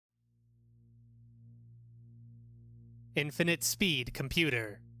Infinite Speed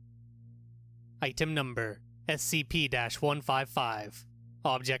Computer. Item Number SCP-155.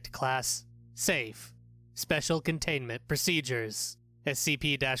 Object Class Safe. Special Containment Procedures.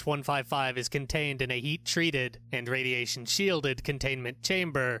 SCP-155 is contained in a heat-treated and radiation-shielded containment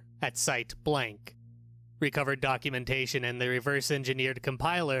chamber at Site Blank. Recovered documentation and the reverse-engineered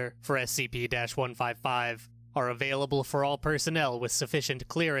compiler for SCP-155 are available for all personnel with sufficient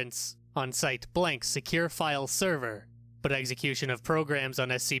clearance on Site Blank's secure file server, but execution of programs on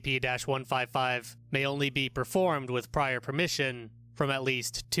SCP-155 may only be performed with prior permission from at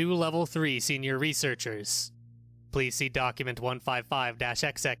least 2 Level 3 senior researchers. Please see Document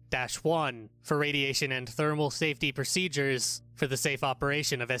 155-XX-1 for radiation and thermal safety procedures for the safe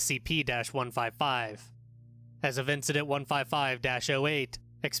operation of SCP-155. As of Incident 155-08,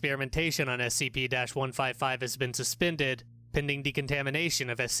 experimentation on SCP-155 has been suspended pending decontamination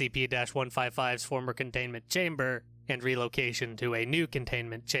of SCP-155's former containment chamber and relocation to a new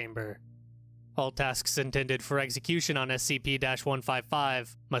containment chamber. All tasks intended for execution on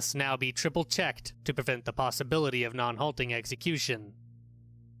SCP-155 must now be triple-checked to prevent the possibility of non-halting execution.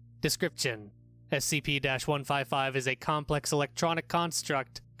 Description: SCP-155 is a complex electronic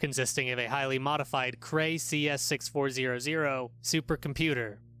construct consisting of a highly modified Cray CS6400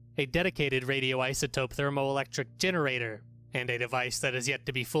 supercomputer, a dedicated radioisotope thermoelectric generator, and a device that is yet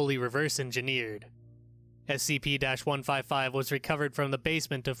to be fully reverse-engineered. SCP-155 was recovered from the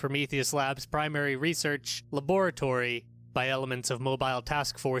basement of Prometheus Lab's primary research laboratory by elements of Mobile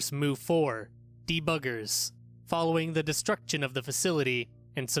Task Force MU-4, debuggers, following the destruction of the facility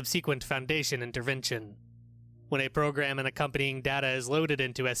and subsequent Foundation intervention. When a program and accompanying data is loaded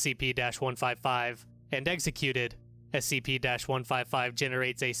into SCP-155 and executed, SCP-155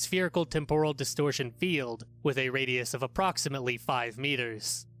 generates a spherical temporal distortion field with a radius of approximately 5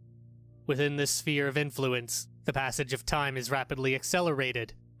 meters. Within this sphere of influence, the passage of time is rapidly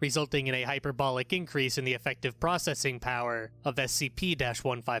accelerated, resulting in a hyperbolic increase in the effective processing power of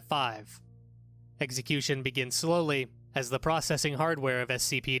SCP-155. Execution begins slowly, as the processing hardware of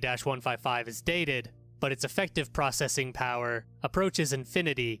SCP-155 is dated, but its effective processing power approaches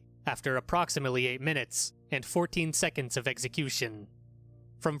infinity after approximately 8 minutes and 14 seconds of execution.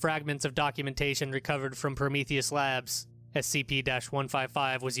 From fragments of documentation recovered from Prometheus Labs,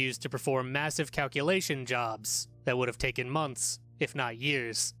 SCP-155 was used to perform massive calculation jobs that would have taken months, if not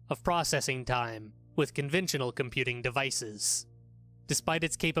years, of processing time with conventional computing devices. Despite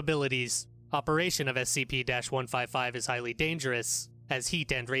its capabilities, operation of SCP-155 is highly dangerous, as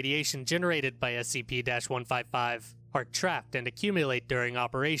heat and radiation generated by SCP-155 are trapped and accumulate during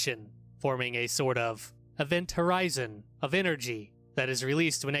operation, forming a sort of event horizon of energy that is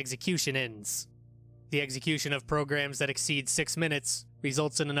released when execution ends. The execution of programs that exceed 6 minutes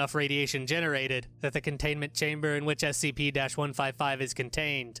results in enough radiation generated that the containment chamber in which SCP-155 is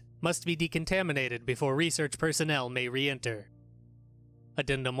contained must be decontaminated before research personnel may re-enter.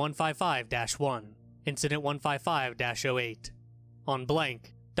 Addendum 155-1, Incident 155-08. On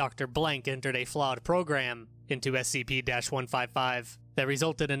Blank, Dr. Blank entered a flawed program into SCP-155 that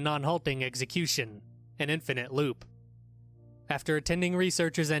resulted in non-halting execution, an infinite loop. After attending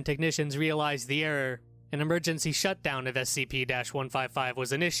researchers and technicians realized the error, an emergency shutdown of SCP-155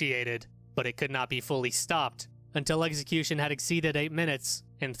 was initiated, but it could not be fully stopped until execution had exceeded 8 minutes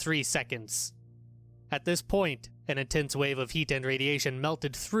and 3 seconds. At this point, an intense wave of heat and radiation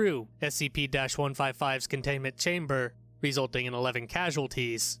melted through SCP-155's containment chamber, resulting in 11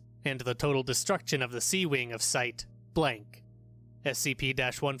 casualties and the total destruction of the C-wing of Site Blank.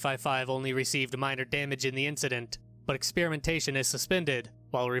 SCP-155 only received minor damage in the incident, but experimentation is suspended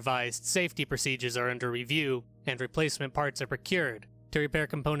while revised safety procedures are under review and replacement parts are procured to repair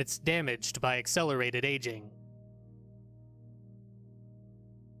components damaged by accelerated aging.